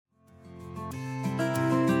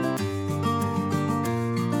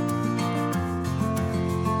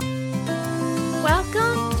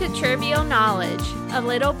Trivial Knowledge, a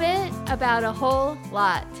little bit about a whole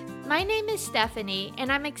lot. My name is Stephanie,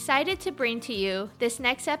 and I'm excited to bring to you this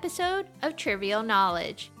next episode of Trivial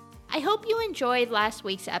Knowledge. I hope you enjoyed last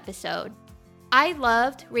week's episode. I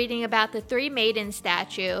loved reading about the Three Maidens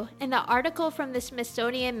statue, and the article from the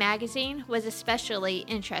Smithsonian Magazine was especially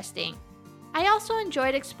interesting. I also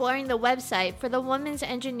enjoyed exploring the website for the Women's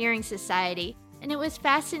Engineering Society, and it was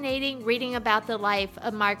fascinating reading about the life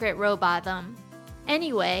of Margaret Rowbotham.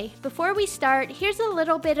 Anyway, before we start, here's a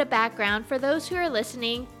little bit of background for those who are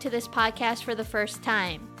listening to this podcast for the first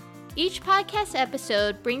time. Each podcast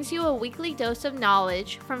episode brings you a weekly dose of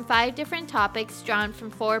knowledge from 5 different topics drawn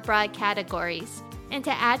from 4 broad categories. And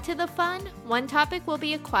to add to the fun, one topic will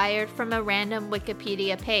be acquired from a random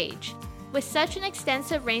Wikipedia page. With such an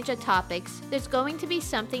extensive range of topics, there's going to be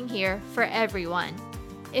something here for everyone.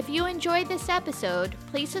 If you enjoyed this episode,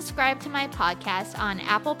 please subscribe to my podcast on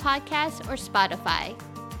Apple Podcasts or Spotify.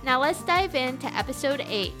 Now let's dive into episode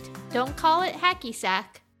 8. Don't call it hacky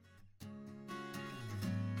sack.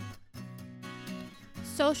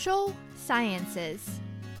 Social Sciences.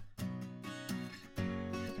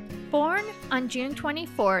 Born on June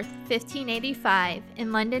 24, 1585,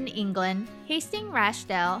 in London, England, Hastings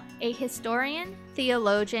Rochdale, a historian,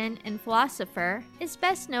 theologian, and philosopher, is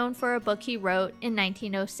best known for a book he wrote in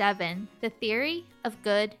 1907, The Theory of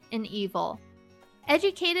Good and Evil.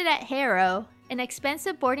 Educated at Harrow, an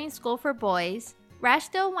expensive boarding school for boys,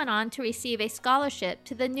 Rochdale went on to receive a scholarship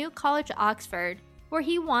to the New College, Oxford, where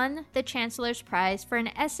he won the Chancellor's Prize for an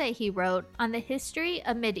essay he wrote on the history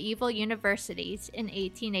of medieval universities in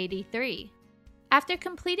 1883. After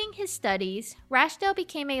completing his studies, Rochdale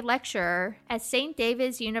became a lecturer at St.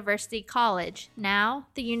 David's University College, now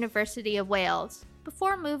the University of Wales,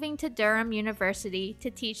 before moving to Durham University to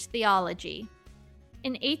teach theology.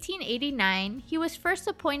 In 1889, he was first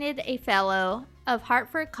appointed a Fellow of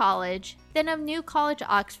Hertford College, then of New College,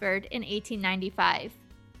 Oxford in 1895.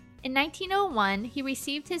 In 1901, he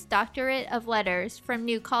received his Doctorate of Letters from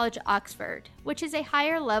New College, Oxford, which is a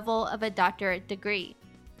higher level of a doctorate degree.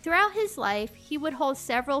 Throughout his life, he would hold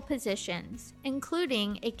several positions,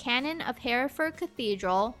 including a canon of Hereford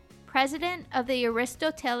Cathedral, president of the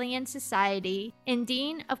Aristotelian Society, and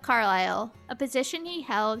dean of Carlisle, a position he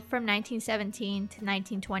held from 1917 to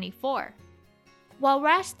 1924. While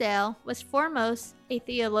Rochdale was foremost a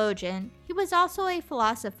theologian, he was also a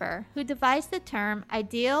philosopher who devised the term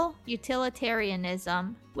ideal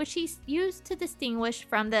utilitarianism, which he used to distinguish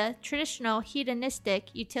from the traditional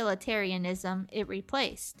hedonistic utilitarianism it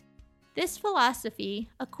replaced. This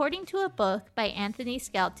philosophy, according to a book by Anthony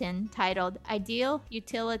Skelton titled Ideal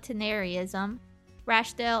Utilitarianism,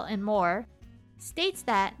 Rochdale and More, states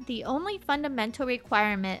that the only fundamental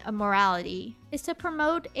requirement of morality is to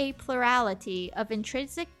promote a plurality of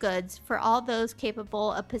intrinsic goods for all those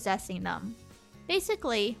capable of possessing them.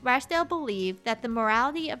 Basically, Rochdale believed that the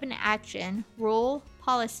morality of an action, rule,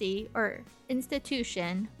 policy, or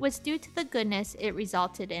institution was due to the goodness it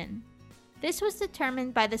resulted in. This was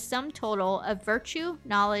determined by the sum total of virtue,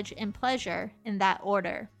 knowledge, and pleasure in that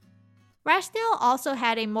order. Rochdale also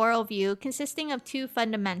had a moral view consisting of 2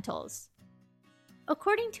 fundamentals.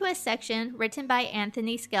 According to a section written by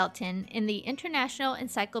Anthony Skelton in the International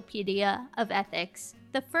Encyclopedia of Ethics,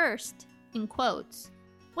 the first, in quotes,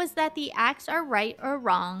 was that the acts are right or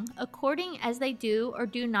wrong according as they do or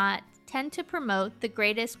do not tend to promote the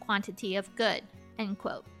greatest quantity of good, end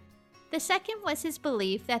quote. The second was his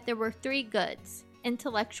belief that there were 3 goods: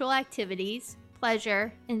 intellectual activities,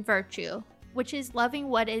 pleasure, and virtue, which is loving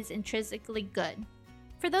what is intrinsically good.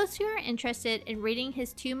 For those who are interested in reading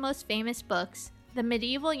his 2 most famous books, the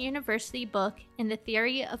Medieval University book and The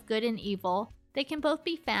Theory of Good and Evil, they can both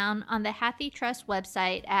be found on the HathiTrust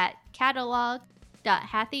website at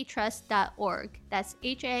catalog.hathitrust.org. That's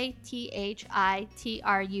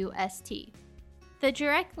HATHITRUST. The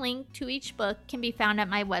direct link to each book can be found at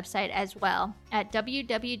my website as well at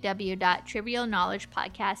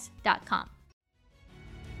www.trivialknowledgepodcast.com.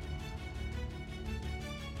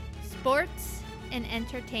 Sports and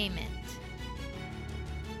entertainment.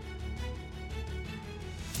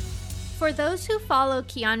 For those who follow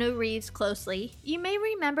Keanu Reeves closely, you may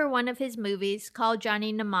remember one of his movies called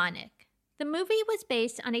Johnny Mnemonic. The movie was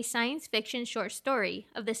based on a science fiction short story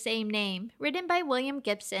of the same name, written by William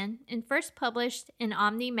Gibson and first published in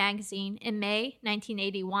Omni magazine in May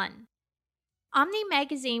 1981. Omni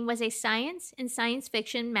magazine was a science and science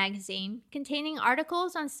fiction magazine containing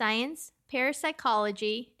articles on science,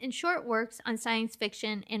 parapsychology, and short works on science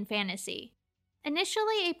fiction and fantasy.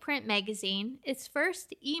 Initially a print magazine, its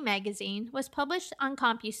first e-magazine was published on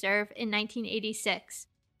CompuServe in 1986,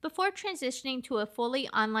 before transitioning to a fully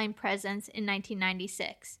online presence in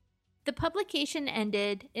 1996. The publication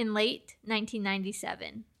ended in late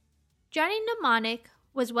 1997. Johnny Mnemonic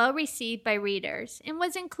was well received by readers and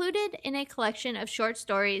was included in a collection of short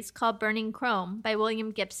stories called Burning Chrome by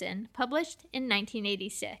William Gibson, published in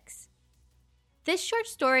 1986. This short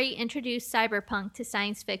story introduced cyberpunk to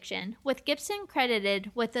science fiction, with Gibson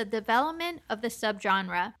credited with the development of the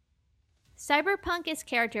subgenre. Cyberpunk is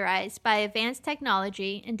characterized by advanced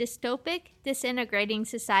technology and dystopic, disintegrating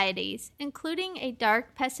societies, including a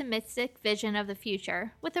dark, pessimistic vision of the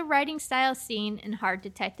future, with a writing style seen in hard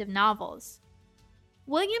detective novels.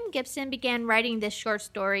 William Gibson began writing this short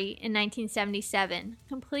story in 1977,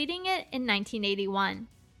 completing it in 1981.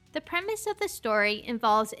 The premise of the story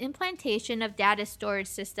involves implantation of data storage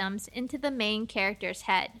systems into the main character's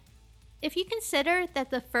head. If you consider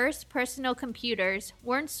that the first personal computers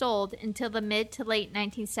weren't sold until the mid to late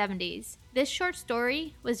 1970s, this short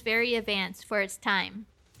story was very advanced for its time.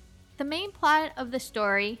 The main plot of the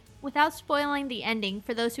story, without spoiling the ending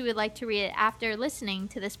for those who would like to read it after listening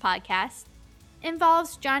to this podcast,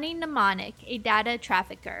 involves Johnny Mnemonic, a data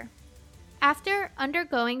trafficker. After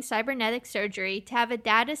undergoing cybernetic surgery to have a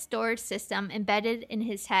data storage system embedded in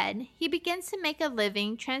his head, he begins to make a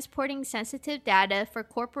living transporting sensitive data for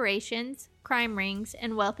corporations, crime rings,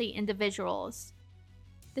 and wealthy individuals.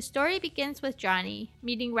 The story begins with Johnny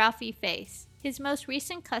meeting Ralphie Face, his most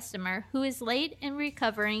recent customer, who is late in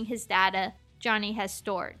recovering his data Johnny has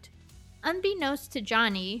stored. Unbeknownst to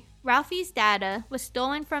Johnny, Ralphie's data was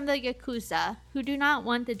stolen from the Yakuza, who do not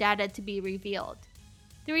want the data to be revealed.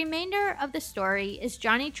 The remainder of the story is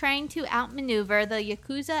Johnny trying to outmaneuver the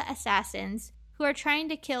Yakuza assassins who are trying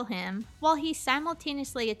to kill him, while he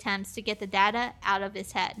simultaneously attempts to get the data out of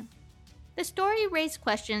his head. The story raised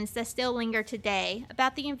questions that still linger today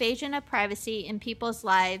about the invasion of privacy in people's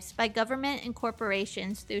lives by government and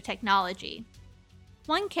corporations through technology.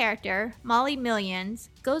 One character, Molly Millions,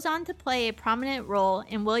 goes on to play a prominent role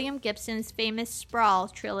in William Gibson's famous Sprawl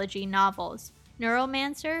trilogy novels,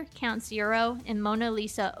 Neuromancer, Count Zero, and Mona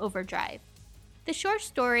Lisa Overdrive. The short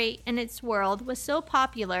story and its world was so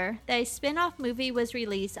popular that a spin-off movie was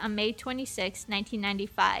released on May 26,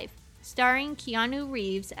 1995, starring Keanu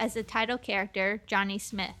Reeves as the title character, Johnny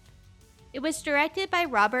Smith. It was directed by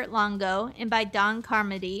Robert Longo and by Don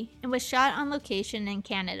Carmody and was shot on location in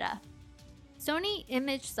Canada. Sony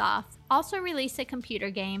ImageSoft also released a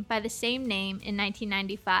computer game by the same name in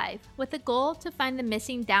 1995, with the goal to find the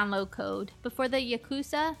missing download code before the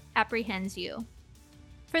Yakuza apprehends you.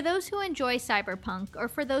 For those who enjoy cyberpunk, or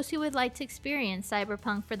for those who would like to experience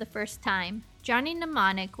cyberpunk for the first time, Johnny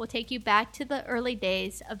Mnemonic will take you back to the early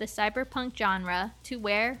days of the cyberpunk genre to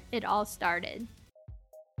where it all started.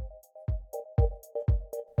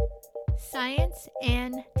 Science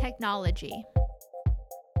and technology.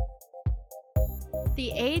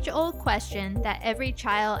 The age-old question that every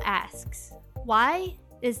child asks: why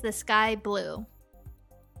is the sky blue?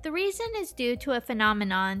 The reason is due to a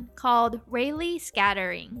phenomenon called Rayleigh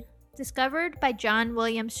scattering, discovered by John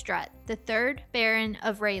William Strutt, the third Baron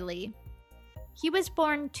of Rayleigh. He was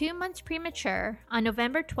born 2 months premature on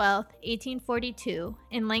November 12, 1842,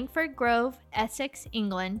 in Langford Grove, Essex,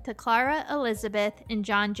 England, to Clara Elizabeth and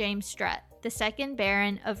John James Strutt, the second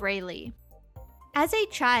Baron of Rayleigh. As a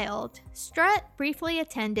child, Strutt briefly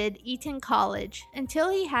attended Eton College until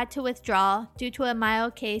he had to withdraw due to a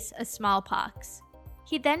mild case of smallpox.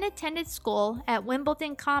 He then attended school at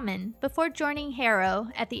Wimbledon Common before joining Harrow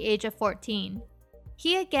at the age of 14.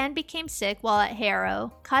 He again became sick while at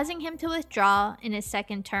Harrow, causing him to withdraw in his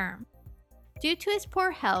second term. Due to his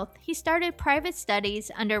poor health, he started private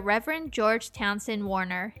studies under Reverend George Townsend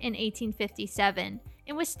Warner in 1857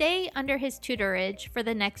 and would stay under his tutorage for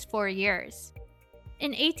the next 4 years.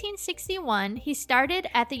 In 1861, he started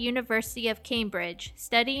at the University of Cambridge,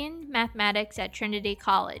 studying mathematics at Trinity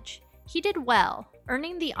College. He did well,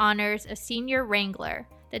 earning the honors of Senior Wrangler,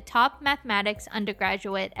 the top mathematics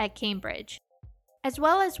undergraduate at Cambridge, as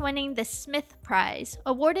well as winning the Smith Prize,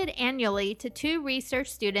 awarded annually to 2 research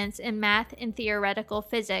students in math and theoretical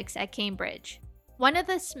physics at Cambridge. One of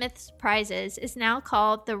the Smith Prizes is now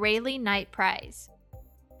called the Rayleigh Knight Prize.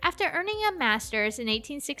 After earning a master's in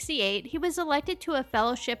 1868, he was elected to a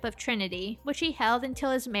Fellowship of Trinity, which he held until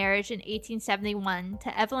his marriage in 1871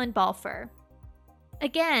 to Evelyn Balfour.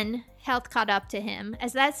 Again, health caught up to him,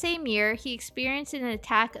 as that same year he experienced an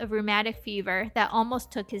attack of rheumatic fever that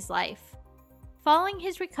almost took his life. Following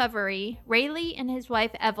his recovery, Rayleigh and his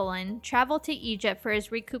wife Evelyn traveled to Egypt for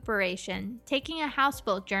his recuperation, taking a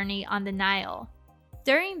houseboat journey on the Nile.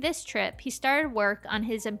 During this trip, he started work on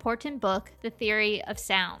his important book, The Theory of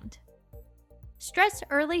Sound. Strutt's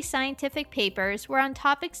early scientific papers were on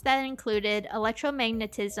topics that included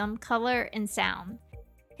electromagnetism, color, and sound.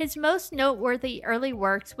 His most noteworthy early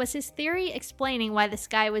works was his theory explaining why the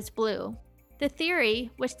sky was blue. The theory,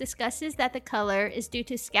 which discusses that the color is due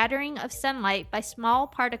to scattering of sunlight by small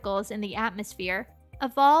particles in the atmosphere,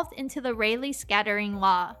 evolved into the Rayleigh scattering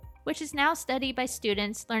law, which is now studied by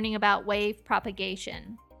students learning about wave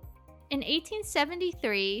propagation. In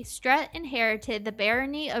 1873, Strutt inherited the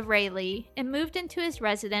barony of Rayleigh and moved into his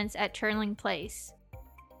residence at Turling Place.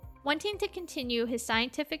 Wanting to continue his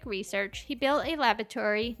scientific research, he built a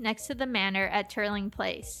laboratory next to the manor at Turling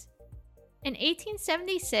Place. In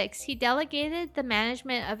 1876, he delegated the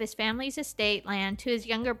management of his family's estate land to his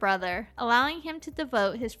younger brother, allowing him to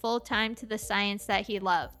devote his full time to the science that he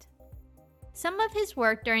loved. Some of his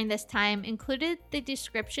work during this time included the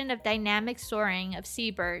description of dynamic soaring of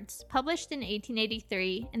seabirds, published in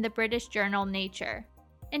 1883 in the British journal Nature,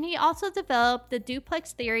 and he also developed the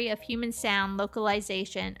duplex theory of human sound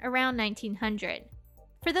localization around 1900.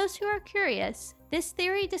 For those who are curious, this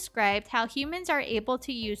theory described how humans are able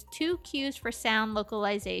to use two cues for sound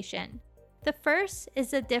localization. The first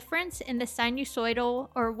is the difference in the sinusoidal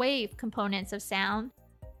or wave components of sound,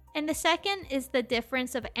 and the second is the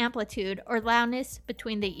difference of amplitude or loudness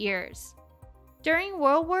between the ears. During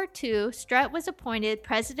World War II, Strutt was appointed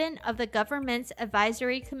president of the government's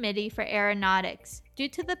Advisory Committee for Aeronautics due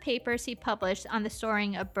to the papers he published on the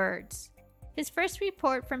soaring of birds. His first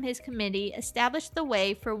report from his committee established the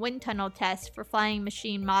way for wind tunnel tests for flying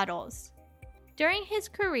machine models. During his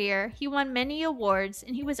career, he won many awards,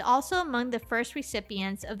 and he was also among the first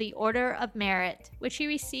recipients of the Order of Merit, which he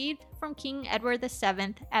received from King Edward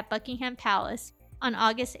VII at Buckingham Palace on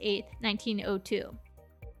August 8, 1902.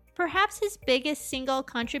 Perhaps his biggest single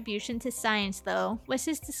contribution to science, though, was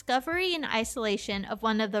his discovery and isolation of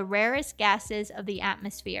one of the rarest gases of the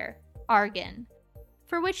atmosphere, argon,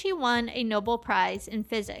 for which he won a Nobel Prize in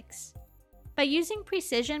physics. By using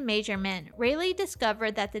precision measurement, Rayleigh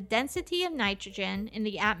discovered that the density of nitrogen in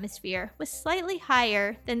the atmosphere was slightly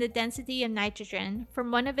higher than the density of nitrogen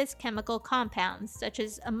from one of its chemical compounds, such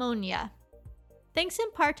as ammonia. Thanks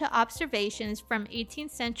in part to observations from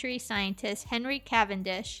 18th century scientist Henry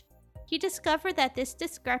Cavendish, he discovered that this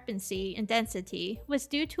discrepancy in density was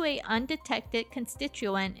due to an undetected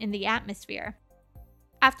constituent in the atmosphere.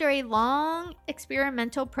 After a long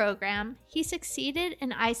experimental program, he succeeded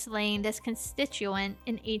in isolating this constituent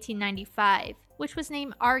in 1895, which was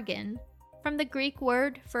named argon, from the Greek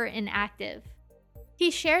word for inactive.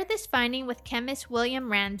 He shared this finding with chemist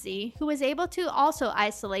William Ramsay, who was able to also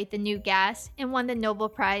isolate the new gas and won the Nobel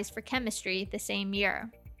Prize for Chemistry the same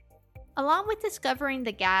year. Along with discovering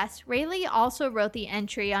the gas, Rayleigh also wrote the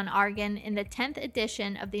entry on argon in the 10th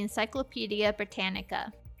edition of the Encyclopaedia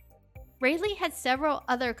Britannica. Rayleigh had several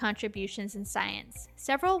other contributions in science,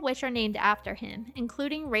 several which are named after him,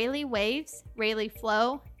 including Rayleigh waves, Rayleigh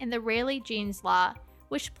flow, and the Rayleigh-Jeans law,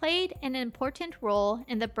 which played an important role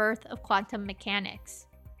in the birth of quantum mechanics.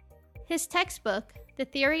 His textbook, The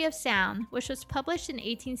Theory of Sound, which was published in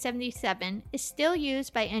 1877, is still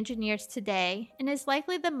used by engineers today and is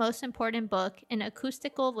likely the most important book in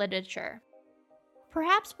acoustical literature.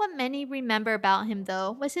 Perhaps what many remember about him,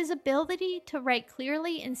 though, was his ability to write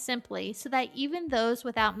clearly and simply so that even those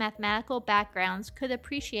without mathematical backgrounds could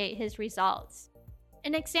appreciate his results.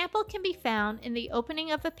 An example can be found in the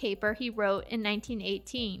opening of a paper he wrote in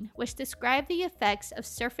 1918, which described the effects of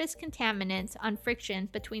surface contaminants on friction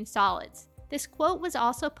between solids. This quote was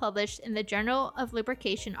also published in the Journal of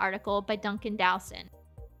Lubrication article by Duncan Dowson.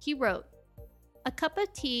 He wrote, "A cup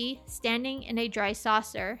of tea standing in a dry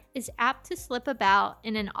saucer is apt to slip about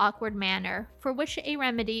in an awkward manner, for which a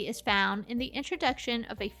remedy is found in the introduction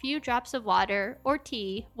of a few drops of water or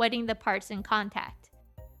tea wetting the parts in contact.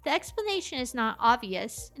 The explanation is not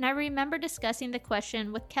obvious, and I remember discussing the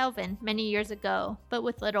question with Kelvin many years ago, but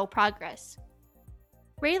with little progress."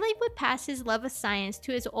 Rayleigh would pass his love of science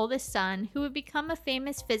to his oldest son, who would become a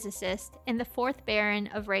famous physicist and the fourth Baron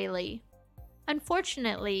of Rayleigh.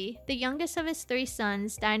 Unfortunately, the youngest of his three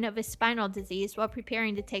sons died of a spinal disease while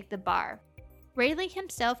preparing to take the bar. Rayleigh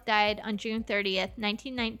himself died on June 30th,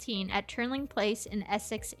 1919 at Turling Place in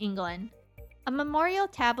Essex, England. A memorial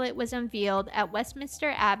tablet was unveiled at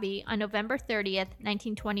Westminster Abbey on November 30th,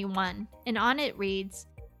 1921, and on it reads,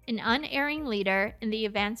 "An unerring leader in the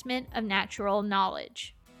advancement of natural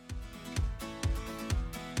knowledge."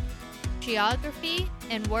 Geography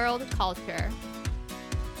and world culture.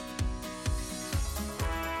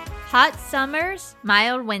 Hot summers,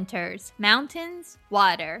 mild winters, mountains,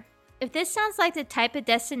 water. If this sounds like the type of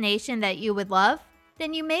destination that you would love,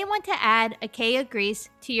 then you may want to add Achaia, Greece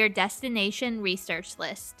to your destination research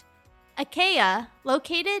list. Achaia,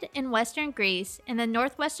 located in western Greece in the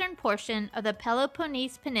northwestern portion of the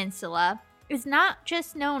Peloponnese Peninsula, is not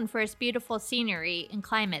just known for its beautiful scenery and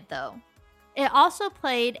climate, though. It also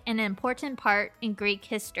played an important part in Greek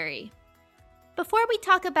history. Before we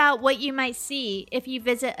talk about what you might see if you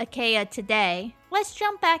visit Achaia today, let's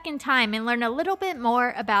jump back in time and learn a little bit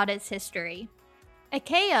more about its history.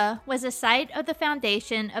 Achaia was a site of the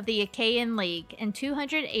foundation of the Achaean League in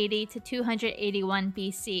 280 to 281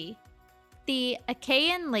 BC. The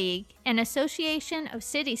Achaean League, an association of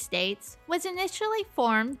city-states, was initially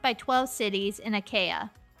formed by 12 cities in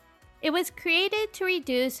Achaia. It was created to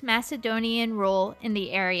reduce Macedonian rule in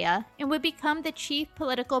the area and would become the chief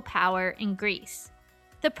political power in Greece.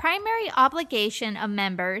 The primary obligation of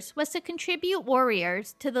members was to contribute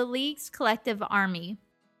warriors to the League's collective army.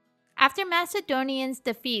 After Macedonians'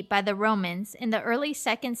 defeat by the Romans in the early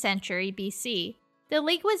 2nd century BC, the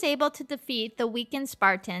League was able to defeat the weakened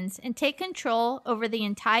Spartans and take control over the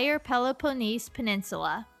entire Peloponnese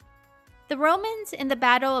peninsula. The Romans in the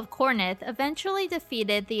Battle of Corinth eventually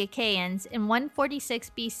defeated the Achaeans in 146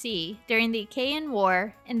 BC during the Achaean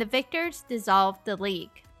War, and the victors dissolved the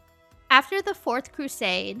League. After the Fourth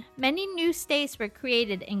Crusade, many new states were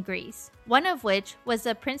created in Greece, one of which was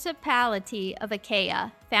the Principality of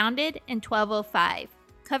Achaia, founded in 1205,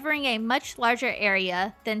 covering a much larger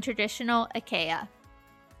area than traditional Achaia.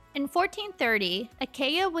 In 1430,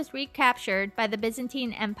 Achaia was recaptured by the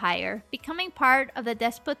Byzantine Empire, becoming part of the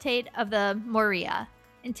Despotate of the Morea,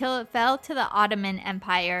 until it fell to the Ottoman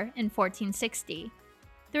Empire in 1460.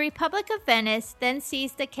 The Republic of Venice then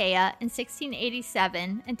seized Achaia in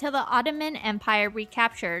 1687 until the Ottoman Empire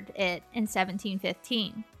recaptured it in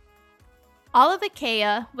 1715. All of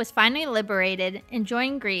Achaia was finally liberated and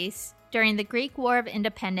joined Greece during the Greek War of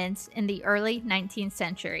Independence in the early 19th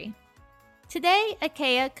century. Today,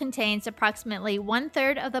 Achaia contains approximately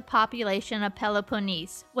one-third of the population of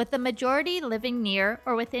Peloponnese, with the majority living near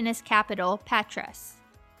or within its capital, Patras.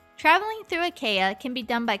 Traveling through Achaia can be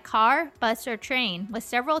done by car, bus, or train, with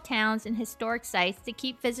several towns and historic sites to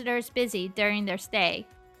keep visitors busy during their stay.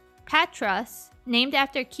 Patras, named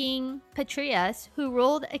after King Patrias, who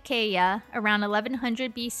ruled Achaia around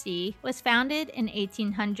 1100 BC, was founded in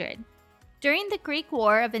 1800. During the Greek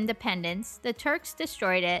War of Independence, the Turks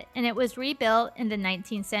destroyed it, and it was rebuilt in the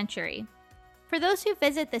 19th century. For those who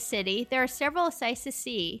visit the city, there are several sights to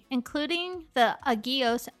see, including the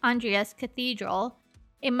Agios Andreas Cathedral,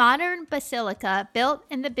 a modern basilica built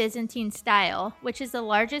in the Byzantine style, which is the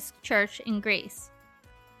largest church in Greece.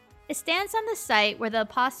 It stands on the site where the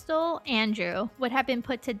Apostle Andrew would have been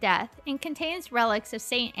put to death and contains relics of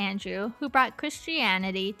Saint Andrew, who brought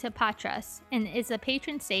Christianity to Patras and is the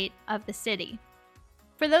patron saint of the city.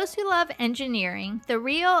 For those who love engineering, the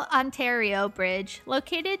Rio Ontario Bridge,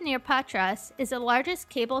 located near Patras, is the largest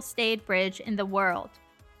cable-stayed bridge in the world.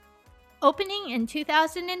 Opening in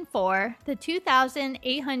 2004, the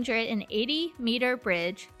 2,880-meter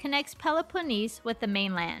bridge connects Peloponnese with the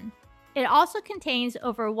mainland. It also contains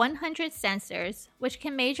over 100 sensors, which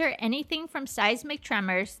can measure anything from seismic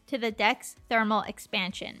tremors to the deck's thermal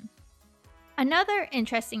expansion. Another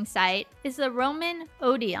interesting site is the Roman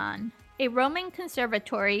Odeon, a Roman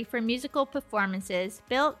conservatory for musical performances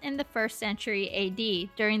built in the 1st century AD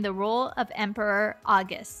during the rule of Emperor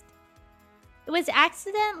August. It was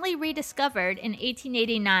accidentally rediscovered in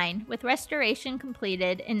 1889, with restoration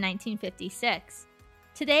completed in 1956.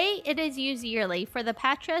 Today, it is used yearly for the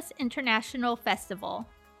Patras International Festival.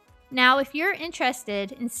 Now, if you're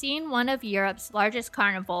interested in seeing one of Europe's largest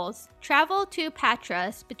carnivals, travel to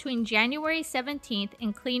Patras between January 17th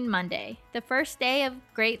and Clean Monday, the first day of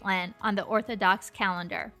Great Lent on the Orthodox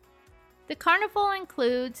calendar. The carnival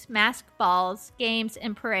includes masked balls, games,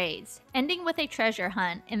 and parades, ending with a treasure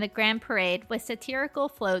hunt in the Grand Parade with satirical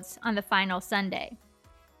floats on the final Sunday.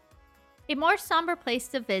 A more somber place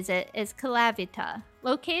to visit is Kalavita,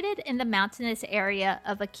 located in the mountainous area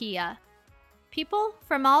of Achaia. People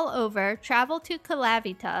from all over travel to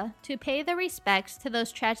Kalavita to pay their respects to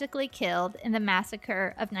those tragically killed in the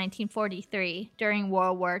massacre of 1943 during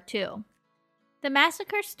World War II. The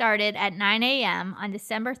massacre started at 9 a.m. on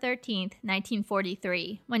December 13,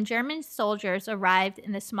 1943, when German soldiers arrived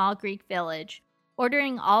in the small Greek village,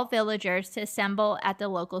 ordering all villagers to assemble at the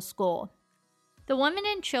local school. The women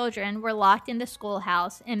and children were locked in the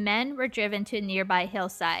schoolhouse, and men were driven to a nearby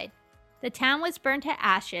hillside. The town was burned to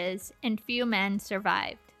ashes, and few men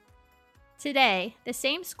survived. Today, the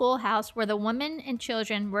same schoolhouse where the women and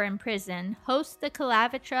children were imprisoned hosts the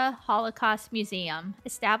Kalavitra Holocaust Museum,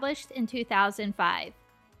 established in 2005.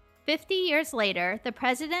 50 years later, the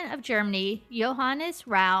president of Germany, Johannes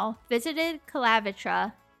Rau, visited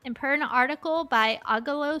Kalavitra, and per an article by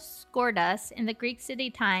Angelos Skordas in the Greek City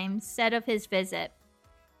Times said of his visit,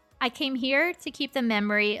 I came here to keep the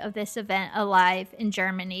memory of this event alive in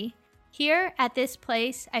Germany. Here, at this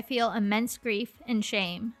place, I feel immense grief and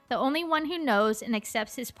shame. The only one who knows and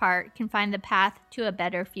accepts his part can find the path to a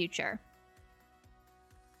better future.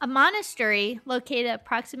 A monastery located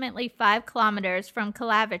approximately 5 kilometers from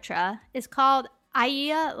Kalavitra is called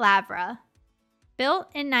Aia Lavra. Built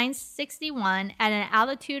in 961 at an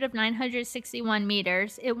altitude of 961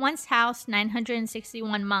 meters, it once housed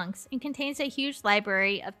 961 monks and contains a huge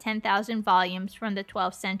library of 10,000 volumes from the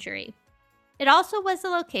 12th century. It also was the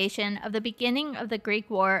location of the beginning of the Greek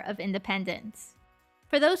War of Independence.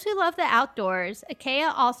 For those who love the outdoors,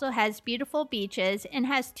 Achaia also has beautiful beaches and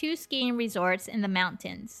has 2 skiing resorts in the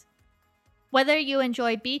mountains. Whether you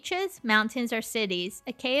enjoy beaches, mountains, or cities,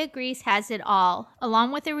 Achaia, Greece has it all,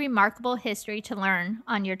 along with a remarkable history to learn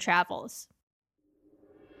on your travels.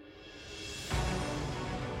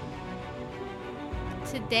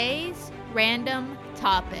 Today's random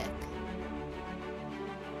topic.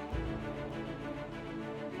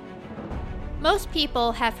 Most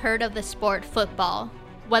people have heard of the sport football,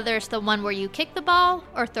 whether it's the one where you kick the ball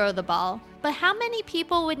or throw the ball. But how many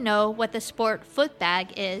people would know what the sport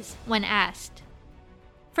footbag is when asked?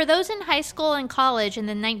 For those in high school and college in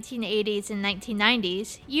the 1980s and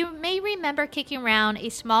 1990s, you may remember kicking around a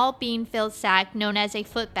small bean-filled sack known as a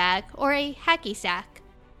footbag or a hacky sack.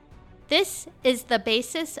 This is the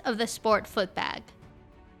basis of the sport footbag.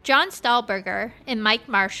 John Stahlberger and Mike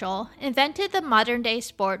Marshall invented the modern-day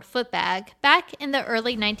sport footbag back in the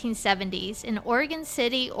early 1970s in Oregon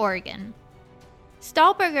City, Oregon.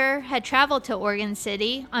 Stahlberger had traveled to Oregon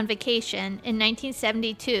City on vacation in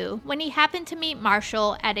 1972 when he happened to meet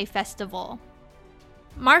Marshall at a festival.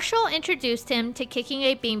 Marshall introduced him to kicking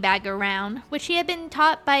a beanbag around, which he had been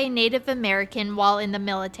taught by a Native American while in the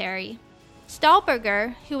military.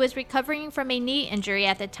 Stahlberger, who was recovering from a knee injury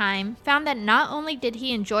at the time, found that not only did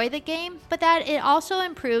he enjoy the game, but that it also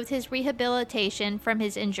improved his rehabilitation from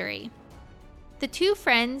his injury. The two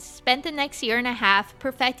friends spent the next year and a half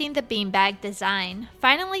perfecting the beanbag design,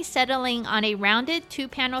 finally settling on a rounded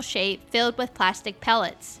 2-panel shape filled with plastic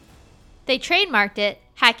pellets. They trademarked it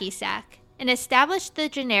hacky sack and established the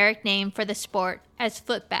generic name for the sport as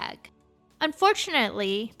footbag.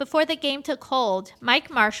 Unfortunately, before the game took hold, Mike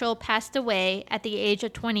Marshall passed away at the age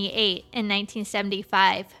of 28 in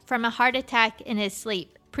 1975 from a heart attack in his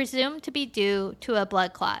sleep, presumed to be due to a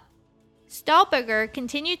blood clot. Stahlberger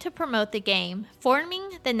continued to promote the game,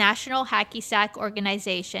 forming the National Hacky Sack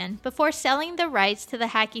Organization before selling the rights to the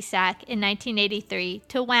hacky sack in 1983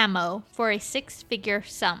 to Wham-O for a 6-figure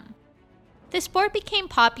sum. The sport became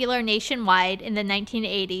popular nationwide in the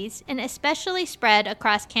 1980s and especially spread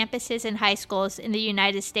across campuses and high schools in the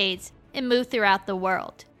United States and moved throughout the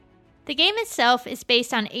world. The game itself is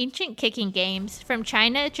based on ancient kicking games from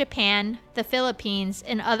China, Japan, the Philippines,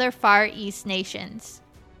 and other Far East nations.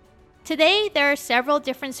 Today, there are several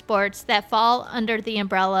different sports that fall under the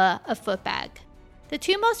umbrella of footbag. The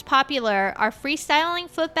 2 most popular are freestyling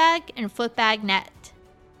footbag and footbag net.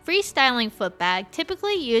 Freestyling footbag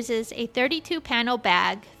typically uses a 32-panel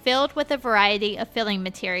bag filled with a variety of filling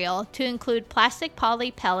material to include plastic poly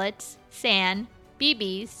pellets, sand,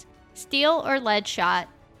 BBs, steel or lead shot,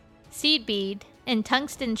 seed bead, and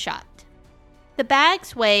tungsten shot. The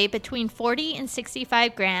bags weigh between 40 and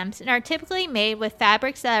 65 grams and are typically made with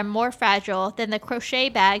fabrics that are more fragile than the crochet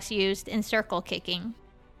bags used in circle kicking.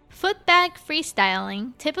 Footbag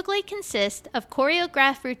freestyling typically consists of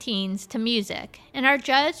choreographed routines to music and are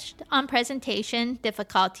judged on presentation,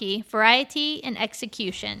 difficulty, variety, and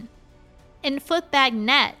execution. In footbag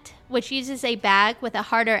net, which uses a bag with a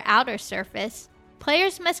harder outer surface,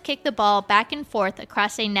 players must kick the ball back and forth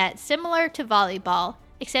across a net similar to volleyball,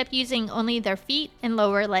 except using only their feet and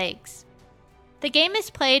lower legs. The game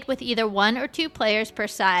is played with either 1 or 2 players per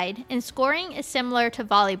side, and scoring is similar to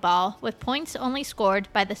volleyball, with points only scored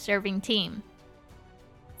by the serving team.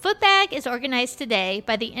 Footbag is organized today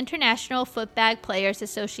by the International Footbag Players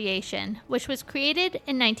Association, which was created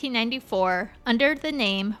in 1994 under the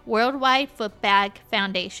name Worldwide Footbag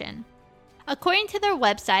Foundation. According to their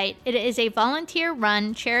website, it is a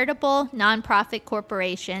volunteer-run charitable nonprofit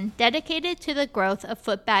corporation dedicated to the growth of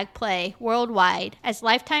footbag play worldwide as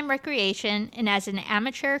lifetime recreation and as an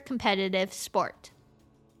amateur competitive sport.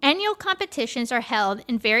 Annual competitions are held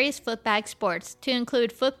in various footbag sports to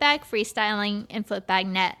include footbag freestyling and footbag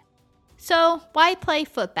net. So, why play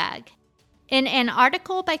footbag? In an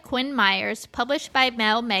article by Quinn Myers published by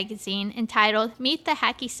Mel magazine entitled Meet the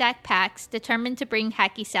Hacky Sack Packs Determined to Bring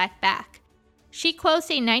Hacky Sack Back, she quotes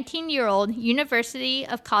a 19-year-old University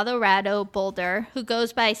of Colorado Boulder who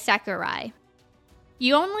goes by Sakurai.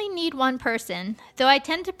 You only need one person, though I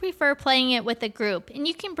tend to prefer playing it with a group, and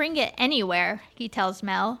you can bring it anywhere, he tells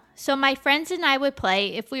Mel. So my friends and I would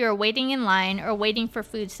play if we were waiting in line or waiting for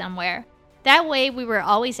food somewhere. That way we were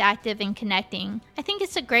always active and connecting. I think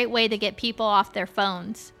it's a great way to get people off their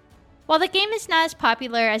phones. While the game is not as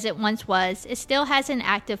popular as it once was, it still has an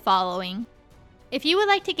active following. If you would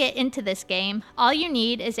like to get into this game, all you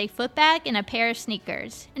need is a footbag and a pair of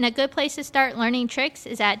sneakers, and a good place to start learning tricks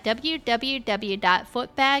is at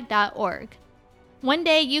www.footbag.org. One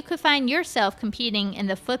day you could find yourself competing in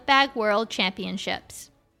the Footbag World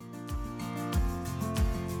Championships.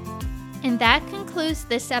 And that concludes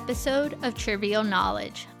this episode of Trivial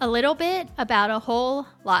Knowledge, a little bit about a whole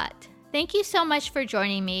lot. Thank you so much for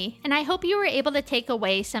joining me, and I hope you were able to take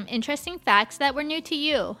away some interesting facts that were new to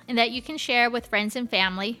you and that you can share with friends and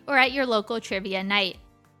family or at your local trivia night.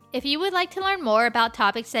 If you would like to learn more about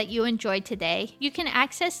topics that you enjoyed today, you can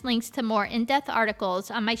access links to more in-depth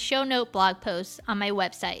articles on my show note blog posts on my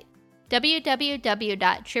website,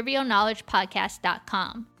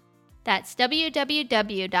 www.trivialknowledgepodcast.com. That's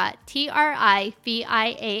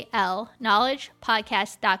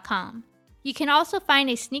www.trivialknowledgepodcast.com. You can also find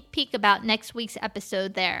a sneak peek about next week's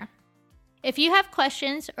episode there. If you have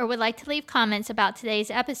questions or would like to leave comments about today's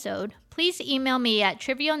episode, please email me at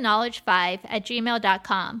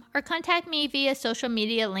trivialknowledge5@gmail.com or contact me via social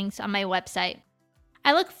media links on my website.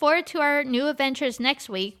 I look forward to our new adventures next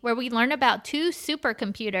week where we learn about 2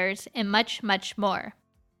 supercomputers and much, much more.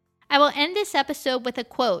 I will end this episode with a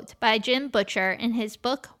quote by Jim Butcher in his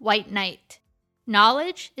book White Knight.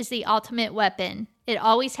 "Knowledge is the ultimate weapon. It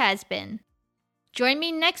always has been." Join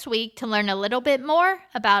me next week to learn a little bit more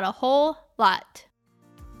about a whole lot.